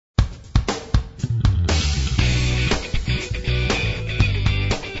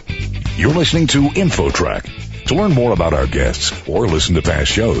You're listening to InfoTrack. To learn more about our guests or listen to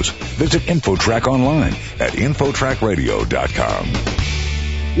past shows, visit InfoTrack online at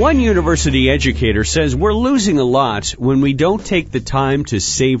infotrackradio.com. One university educator says we're losing a lot when we don't take the time to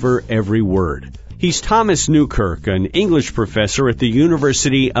savor every word. He's Thomas Newkirk, an English professor at the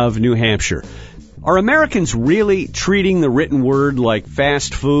University of New Hampshire. Are Americans really treating the written word like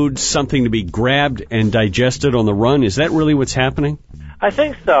fast food, something to be grabbed and digested on the run? Is that really what's happening? I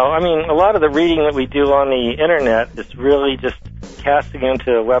think so. I mean, a lot of the reading that we do on the Internet is really just casting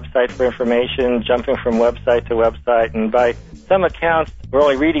into a website for information, jumping from website to website, and by some accounts, we're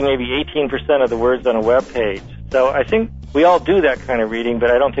only reading maybe 18% of the words on a web page. So I think we all do that kind of reading, but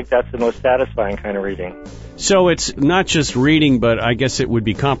I don't think that's the most satisfying kind of reading. So it's not just reading, but I guess it would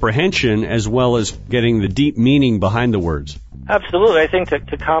be comprehension as well as getting the deep meaning behind the words. Absolutely. I think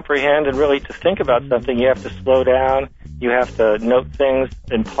to comprehend and really to think about something, you have to slow down. You have to note things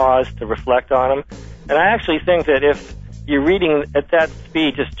and pause to reflect on them. And I actually think that if you're reading at that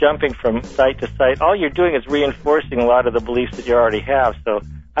speed, just jumping from site to site, all you're doing is reinforcing a lot of the beliefs that you already have. So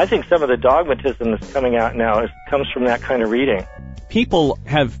I think some of the dogmatism that's coming out now comes from that kind of reading. People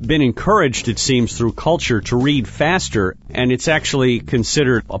have been encouraged, it seems, through culture to read faster, and it's actually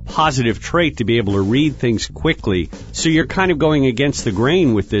considered a positive trait to be able to read things quickly. So you're kind of going against the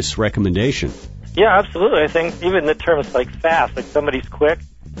grain with this recommendation. Yeah, absolutely. I think even the terms like fast, like somebody's quick,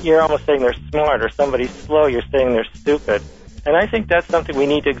 you're almost saying they're smart, or somebody's slow, you're saying they're stupid. And I think that's something we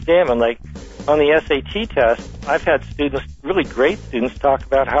need to examine. Like on the SAT test, I've had students, really great students, talk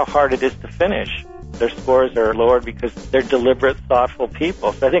about how hard it is to finish. Their scores are lowered because they're deliberate, thoughtful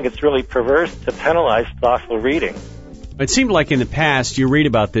people. So I think it's really perverse to penalize thoughtful reading. It seemed like in the past, you read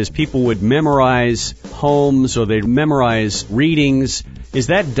about this, people would memorize poems or they'd memorize readings. Is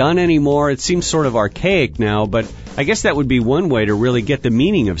that done anymore? It seems sort of archaic now, but I guess that would be one way to really get the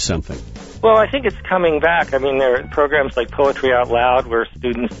meaning of something. Well, I think it's coming back. I mean, there are programs like Poetry Out Loud where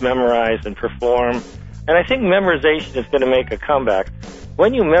students memorize and perform. And I think memorization is going to make a comeback.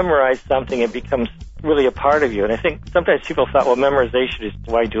 When you memorize something, it becomes really a part of you. And I think sometimes people thought, well, memorization is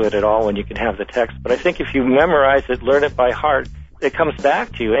why do it at all when you can have the text. But I think if you memorize it, learn it by heart, it comes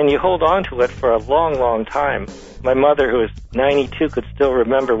back to you, and you hold on to it for a long, long time. My mother, who is 92, could still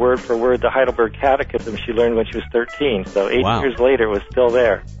remember word for word the Heidelberg Catechism she learned when she was 13. So 8 years later, it was still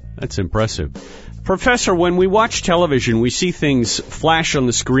there. That's impressive. Professor, when we watch television, we see things flash on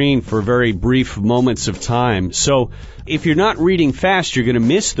the screen for very brief moments of time. So if you're not reading fast, you're going to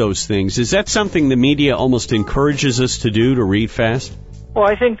miss those things. Is that something the media almost encourages us to do, to read fast? Well,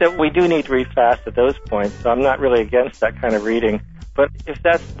 I think that we do need to read fast at those points, so I'm not really against that kind of reading. But if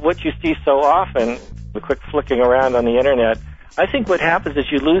that's what you see so often, the quick flicking around on the Internet, I think what happens is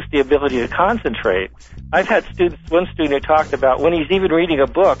you lose the ability to concentrate. I've had one student who talked about when he's even reading a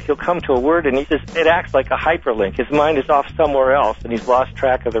book, he'll come to a word and he says it acts like a hyperlink. His mind is off somewhere else and he's lost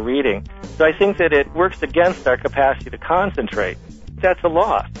track of the reading. So I think that it works against our capacity to concentrate. That's a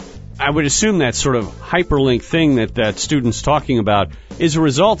loss. I would assume that sort of hyperlink thing that student's talking about is a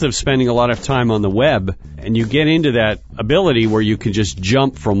result of spending a lot of time on the web, and you get into that ability where you can just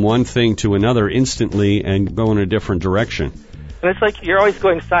jump from one thing to another instantly and go in a different direction. And it's like you're always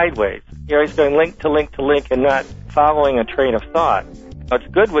going sideways. You're always going link to link to link and not following a train of thought. It's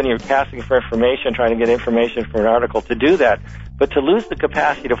good when you're casting for information, trying to get information from an article to do that, but to lose the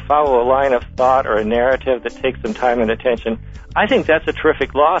capacity to follow a line of thought or a narrative that takes some time and attention, I think that's a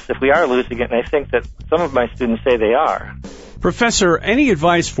terrific loss if we are losing it, and I think that some of my students say they are. Professor, any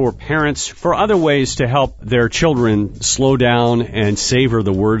advice for parents for other ways to help their children slow down and savor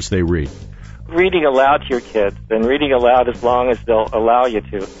the words they read? Reading aloud to your kids, and reading aloud as long as they'll allow you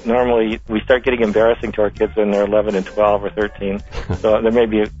to. Normally, we start getting embarrassing to our kids when they're 11 and 12 or 13, so there may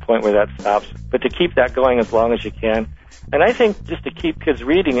be a point where that stops. But to keep that going as long as you can. And I think just to keep kids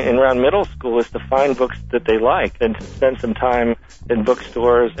reading in around middle school is to find books that they like and to spend some time in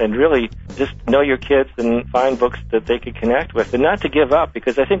bookstores and really just know your kids and find books that they can connect with and not to give up,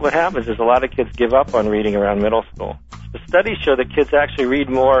 because I think what happens is a lot of kids give up on reading around middle school. The studies show that kids actually read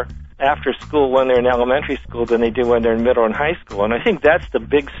more after school when they're in elementary school than they do when they're in middle and high school. And I think that's the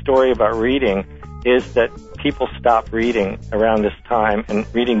big story about reading, is that people stop reading around this time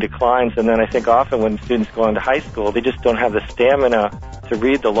and reading declines. And then I think often when students go into high school, they just don't have the stamina to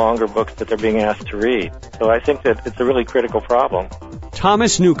read the longer books that they're being asked to read. So I think that it's a really critical problem.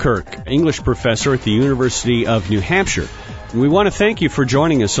 Thomas Newkirk, English professor at the University of New Hampshire. And we want to thank you for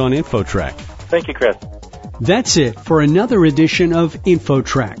joining us on InfoTrack. Thank you, Chris. That's it for another edition of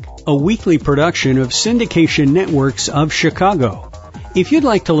InfoTrack, a weekly production of Syndication Networks of Chicago. If you'd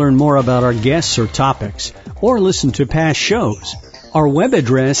like to learn more about our guests or topics, or listen to past shows, Our web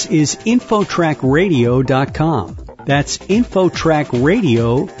address is infotrackradio.com. That's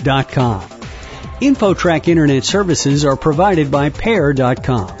infotrackradio.com. InfoTrack Internet services are provided by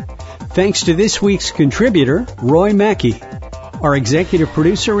Pair.com. Thanks to this week's contributor, Roy Mackey. Our executive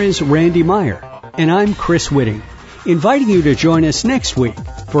producer is Randy Meyer, and I'm Chris Whitting, inviting you to join us next week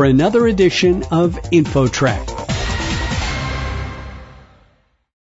for another edition of InfoTrack.